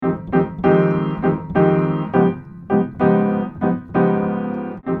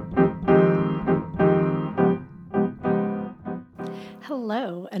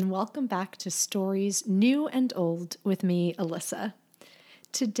and welcome back to Stories New and Old with me, Alyssa.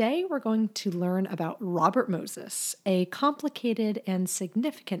 Today, we're going to learn about Robert Moses, a complicated and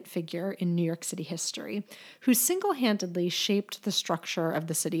significant figure in New York City history, who single-handedly shaped the structure of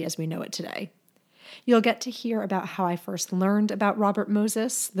the city as we know it today. You'll get to hear about how I first learned about Robert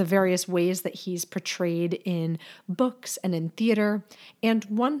Moses, the various ways that he's portrayed in books and in theater, and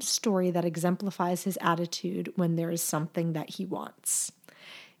one story that exemplifies his attitude when there is something that he wants.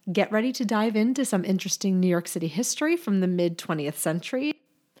 Get ready to dive into some interesting New York City history from the mid-20th century.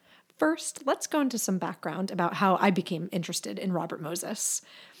 First, let's go into some background about how I became interested in Robert Moses.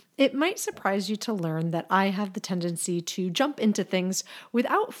 It might surprise you to learn that I have the tendency to jump into things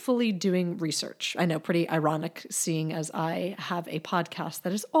without fully doing research. I know, pretty ironic, seeing as I have a podcast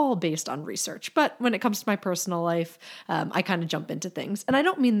that is all based on research. But when it comes to my personal life, I kind of jump into things. And I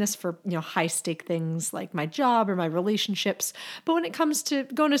don't mean this for, high-stake things like my job or my relationships, but when it comes to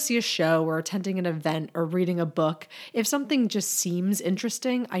going to see a show or attending an event or reading a book, if something just seems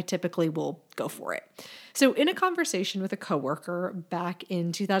interesting, I typically will go for it. So in a conversation with a coworker back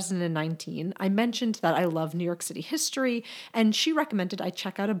in 2019, I mentioned that I love New York City history, and she recommended I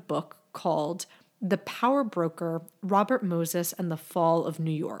check out a book called The Power Broker, Robert Moses and the Fall of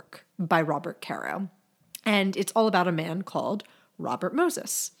New York by Robert Caro. And it's all about a man called Robert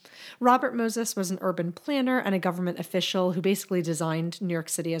Moses. Robert Moses was an urban planner and a government official who basically designed New York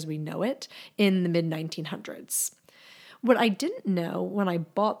City as we know it in the mid-1900s. What I didn't know when I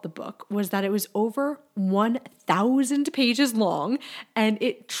bought the book was that it was over 1,000 pages long, and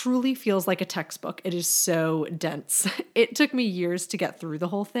it truly feels like a textbook. It is so dense. It took me years to get through the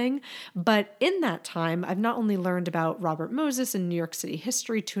whole thing, but in that time, I've not only learned about Robert Moses and New York City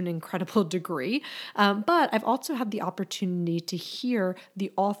history to an incredible degree, but I've also had the opportunity to hear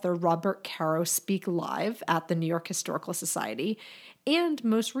the author Robert Caro speak live at the New York Historical Society. And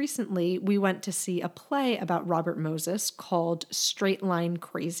most recently, we went to see a play about Robert Moses called Straight Line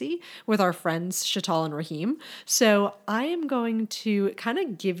Crazy with our friends Shatal and Rahim. So I am going to kind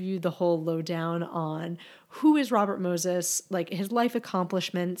of give you the whole lowdown on who is Robert Moses, like his life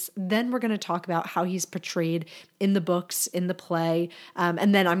accomplishments. Then we're going to talk about how he's portrayed in the books, in the play,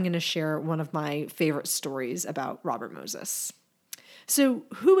 and then I'm going to share one of my favorite stories about Robert Moses. So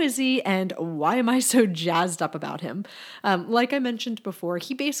who is he and why am I so jazzed up about him? Like I mentioned before,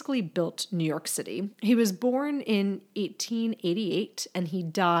 he basically built New York City. He was born in 1888 and he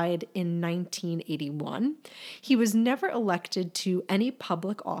died in 1981. He was never elected to any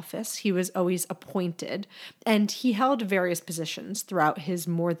public office. He was always appointed, and he held various positions throughout his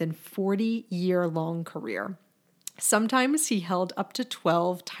more than 40-year-long career. Sometimes he held up to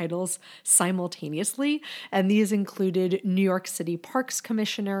 12 titles simultaneously, and these included New York City Parks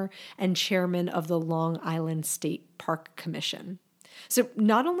Commissioner and chairman of the Long Island State Park Commission. So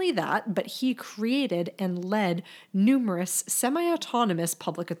not only that, but he created and led numerous semi-autonomous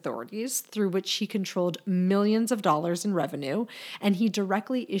public authorities through which he controlled millions of dollars in revenue, and he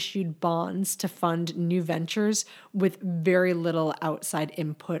directly issued bonds to fund new ventures with very little outside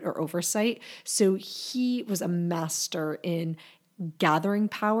input or oversight. So he was a master in gathering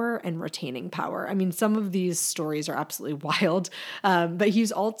power and retaining power. I mean, some of these stories are absolutely wild, but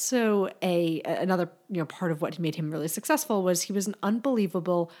he's also another part of what made him really successful was he was an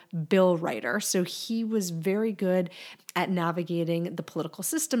unbelievable bill writer. So he was very good at navigating the political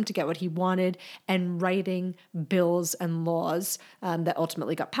system to get what he wanted and writing bills and laws that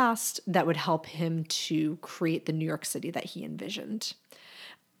ultimately got passed that would help him to create the New York City that he envisioned.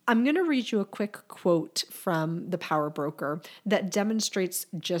 I'm going to read you a quick quote from The Power Broker that demonstrates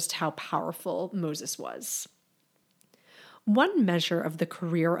just how powerful Moses was. One measure of the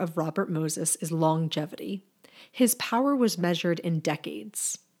career of Robert Moses is longevity. His power was measured in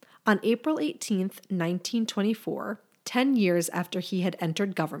decades. On April 18th, 1924, 10 years after he had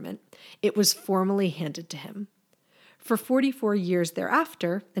entered government, it was formally handed to him. For 44 years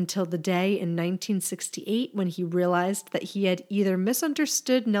thereafter, until the day in 1968 when he realized that he had either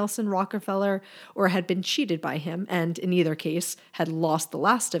misunderstood Nelson Rockefeller or had been cheated by him, and in either case had lost the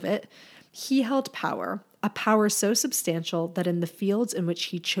last of it, he held power, a power so substantial that in the fields in which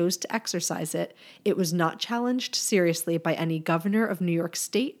he chose to exercise it, it was not challenged seriously by any governor of New York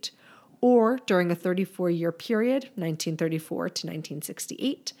State, or during a 34-year period, 1934 to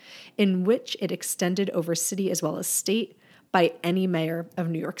 1968, in which it extended over city as well as state by any mayor of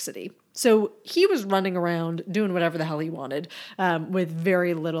New York City. So he was running around doing whatever the hell he wanted with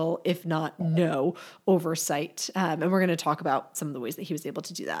very little, if not no, oversight. And we're going to talk about some of the ways that he was able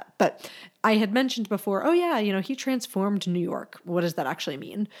to do that. But I had mentioned before, he transformed New York. What does that actually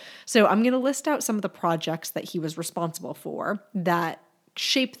mean? So I'm going to list out some of the projects that he was responsible for that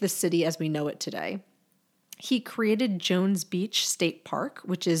shape the city as we know it today. He created Jones Beach State Park,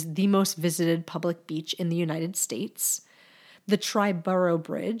 which is the most visited public beach in the United States. The Triborough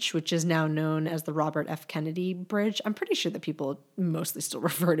Bridge, which is now known as the Robert F. Kennedy Bridge. I'm pretty sure that people mostly still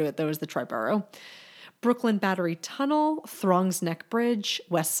refer to it, though, as the Triborough. Brooklyn Battery Tunnel, Throngs Neck Bridge,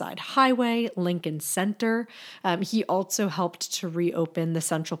 West Side Highway, Lincoln Center. He also helped to reopen the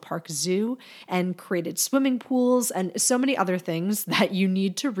Central Park Zoo and created swimming pools and so many other things that you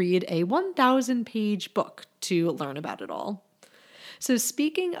need to read a 1,000-page book to learn about it all. So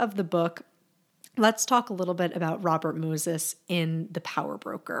speaking of the book, let's talk a little bit about Robert Moses in The Power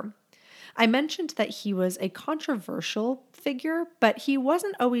Broker. I mentioned that he was a controversial figure, but he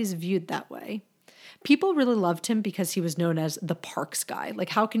wasn't always viewed that way. People really loved him because he was known as the parks guy. Like,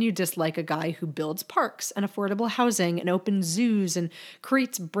 how can you dislike a guy who builds parks and affordable housing and opens zoos and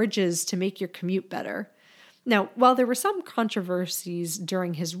creates bridges to make your commute better? Now, while there were some controversies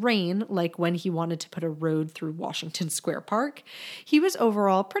during his reign, like when he wanted to put a road through Washington Square Park, he was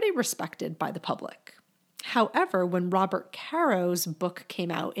overall pretty respected by the public. However, when Robert Caro's book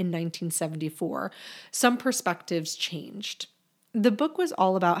came out in 1974, some perspectives changed. The book was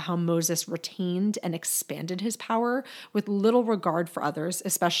all about how Moses retained and expanded his power with little regard for others,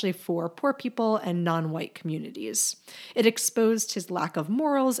 especially for poor people and non-white communities. It exposed his lack of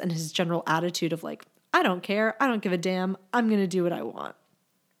morals and his general attitude of like, I don't care, I don't give a damn, I'm going to do what I want.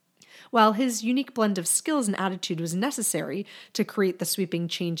 While his unique blend of skills and attitude was necessary to create the sweeping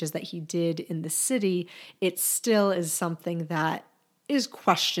changes that he did in the city, it still is something that is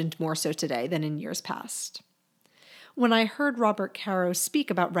questioned more so today than in years past. When I heard Robert Caro speak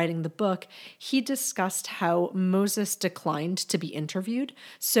about writing the book, he discussed how Moses declined to be interviewed.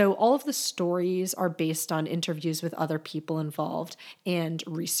 So all of the stories are based on interviews with other people involved and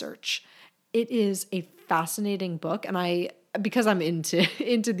research. It is a fascinating book, and because I'm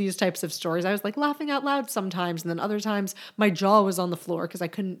into these types of stories, I was like laughing out loud sometimes, and then other times my jaw was on the floor because I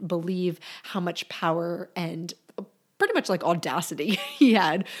couldn't believe how much power and pretty much like audacity he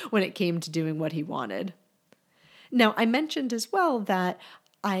had when it came to doing what he wanted. Now, I mentioned as well that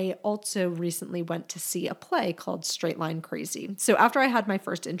I also recently went to see a play called Straight Line Crazy. So after I had my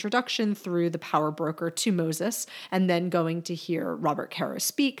first introduction through The Power Broker to Moses and then going to hear Robert Caro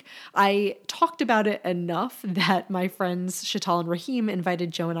speak, I talked about it enough that my friends Shatal and Rahim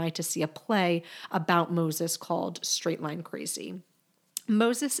invited Joe and I to see a play about Moses called Straight Line Crazy.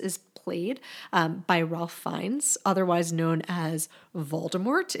 Moses is played by Ralph Fiennes, otherwise known as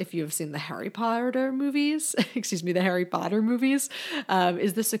Voldemort, if you have seen the Harry Potter movies. The Harry Potter movies.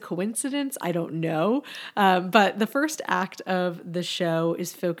 Is this a coincidence? I don't know. But the first act of the show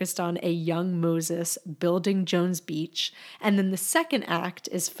is focused on a young Moses building Jones Beach, and then the second act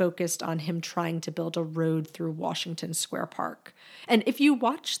is focused on him trying to build a road through Washington Square Park. And if you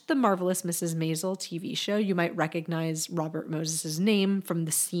watched the Marvelous Mrs. Maisel TV show, you might recognize Robert Moses' name from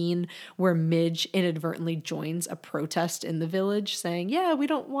the scene where Midge inadvertently joins a protest in the village saying, yeah, we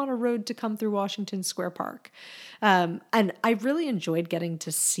don't want a road to come through Washington Square Park. And I really enjoyed getting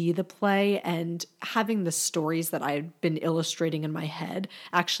to see the play and having the stories that I've been illustrating in my head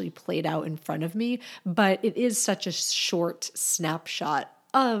actually played out in front of me. But it is such a short snapshot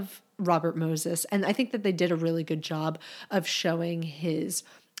of Robert Moses. And I think that they did a really good job of showing his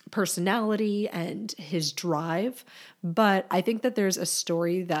personality and his drive. But I think that there's a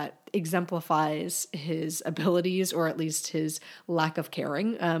story that exemplifies his abilities, or at least his lack of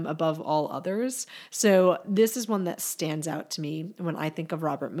caring, above all others. So this is one that stands out to me when I think of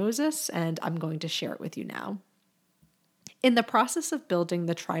Robert Moses, and I'm going to share it with you now. In the process of building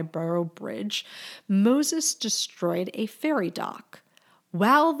the Triborough Bridge, Moses destroyed a ferry dock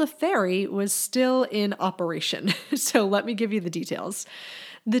while the ferry was still in operation. So let me give you the details.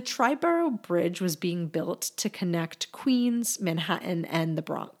 The Triborough Bridge was being built to connect Queens, Manhattan, and the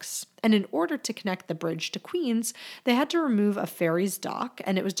Bronx. And in order to connect the bridge to Queens, they had to remove a ferry's dock,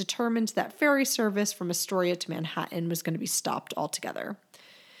 and it was determined that ferry service from Astoria to Manhattan was going to be stopped altogether.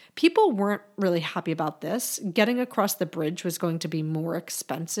 People weren't really happy about this. Getting across the bridge was going to be more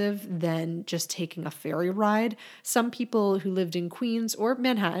expensive than just taking a ferry ride. Some people who lived in Queens or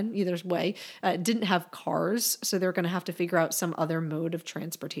Manhattan, either way, didn't have cars, so they were going to have to figure out some other mode of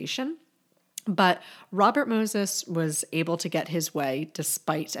transportation. But Robert Moses was able to get his way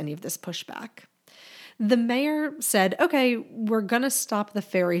despite any of this pushback. The mayor said, okay, we're going to stop the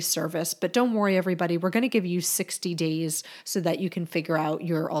ferry service, but don't worry, everybody. We're going to give you 60 days so that you can figure out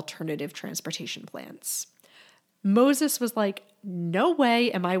your alternative transportation plans. Moses was like, no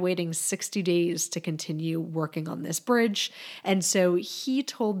way am I waiting 60 days to continue working on this bridge. And so he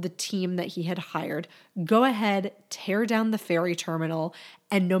told the team that he had hired, go ahead, tear down the ferry terminal,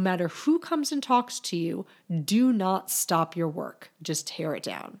 and no matter who comes and talks to you, do not stop your work. Just tear it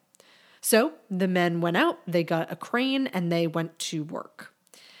down. So the men went out, they got a crane, and they went to work.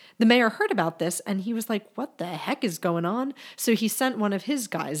 The mayor heard about this and he was like, what the heck is going on? So he sent one of his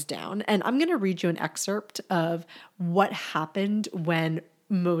guys down, and I'm going to read you an excerpt of what happened when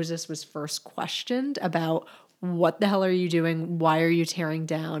Moses was first questioned about what the hell are you doing? Why are you tearing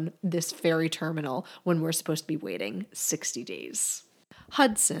down this ferry terminal when we're supposed to be waiting 60 days?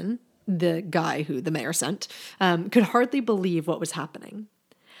 Hudson, the guy who the mayor sent, could hardly believe what was happening.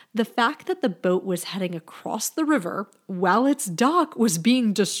 The fact that the boat was heading across the river while its dock was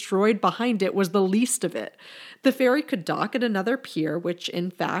being destroyed behind it was the least of it. The ferry could dock at another pier, which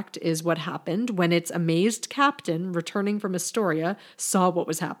in fact is what happened when its amazed captain, returning from Astoria, saw what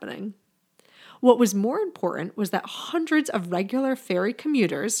was happening. What was more important was that hundreds of regular ferry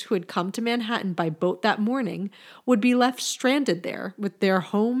commuters who had come to Manhattan by boat that morning would be left stranded there with their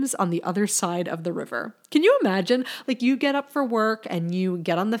homes on the other side of the river. Can you imagine? Like, you get up for work and you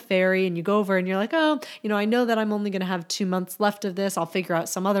get on the ferry and you go over and you're like, oh, I know that I'm only going to have 2 months left of this. I'll figure out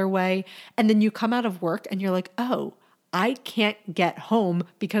some other way. And then you come out of work and you're like, oh, I can't get home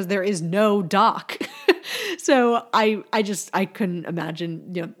because there is no dock. So I couldn't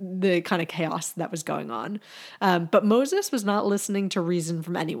imagine, the kind of chaos that was going on. But Moses was not listening to reason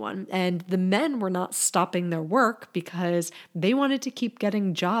from anyone. And the men were not stopping their work because they wanted to keep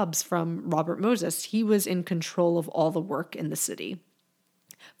getting jobs from Robert Moses. He was in control of all the work in the city.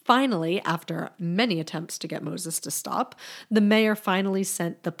 Finally, after many attempts to get Moses to stop, the mayor finally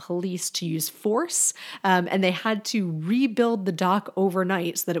sent the police to use force, and they had to rebuild the dock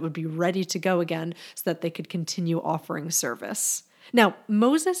overnight so that it would be ready to go again so that they could continue offering service. Now,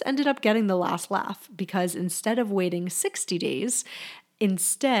 Moses ended up getting the last laugh because instead of waiting 60 days,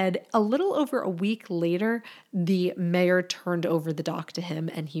 instead, a little over a week later, the mayor turned over the dock to him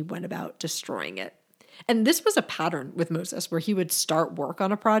and he went about destroying it. And this was a pattern with Moses where he would start work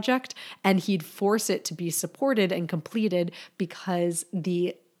on a project and he'd force it to be supported and completed because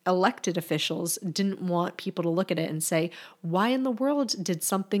the elected officials didn't want people to look at it and say, why in the world did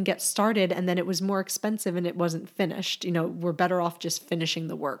something get started and then it was more expensive and it wasn't finished? We're better off just finishing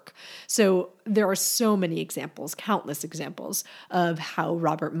the work. So there are so many examples, countless examples of how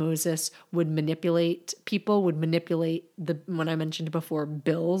Robert Moses would manipulate people, would manipulate when I mentioned before,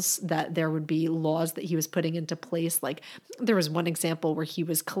 bills, that there would be laws that he was putting into place. Like there was one example where he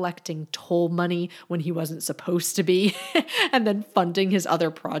was collecting toll money when he wasn't supposed to be and then funding his other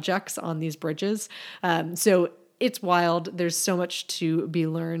projects on these bridges. So it's wild. There's so much to be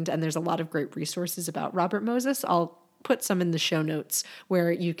learned, and there's a lot of great resources about Robert Moses. I'll put some in the show notes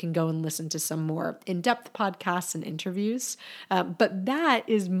where you can go and listen to some more in-depth podcasts and interviews. But that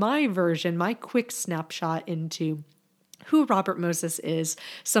is my version, my quick snapshot into who Robert Moses is,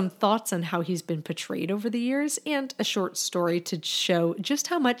 some thoughts on how he's been portrayed over the years, and a short story to show just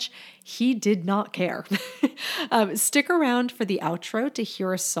how much he did not care. Stick around for the outro to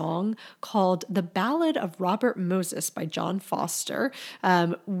hear a song called The Ballad of Robert Moses by John Foster,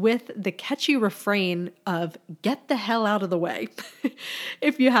 with the catchy refrain of "Get the hell out of the way."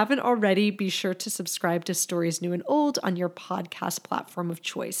 If you haven't already, be sure to subscribe to Stories New and Old on your podcast platform of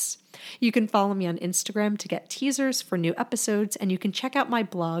choice. You can follow me on Instagram to get teasers for new episodes, and you can check out my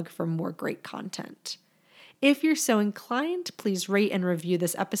blog for more great content. If you're so inclined, please rate and review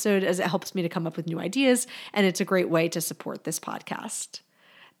this episode as it helps me to come up with new ideas, and it's a great way to support this podcast.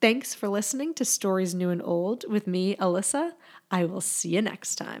 Thanks for listening to Stories New and Old with me, Alyssa. I will see you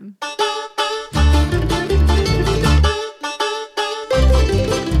next time.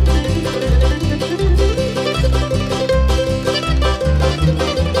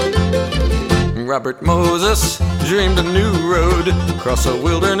 Robert Moses dreamed a new road across a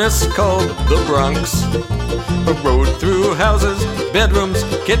wilderness called the Bronx. A road through houses, bedrooms,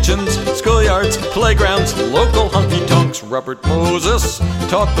 kitchens, schoolyards, playgrounds, local honky-tonks. Robert Moses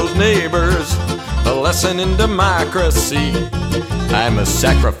taught those neighbors a lesson in democracy. I must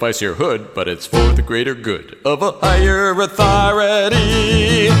sacrifice your hood, but it's for the greater good of a higher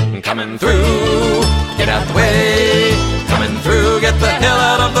authority. Coming through, get out the way. Coming through, get the hell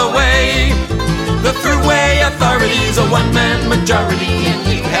out of the way. The Thruway Authority's a one-man majority, and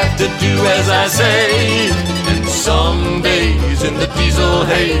you have to do as I say. And some days in the diesel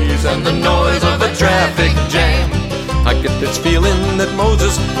haze and the noise of a traffic jam, I get this feeling that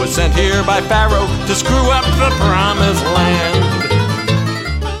Moses was sent here by Pharaoh to screw up the promised land.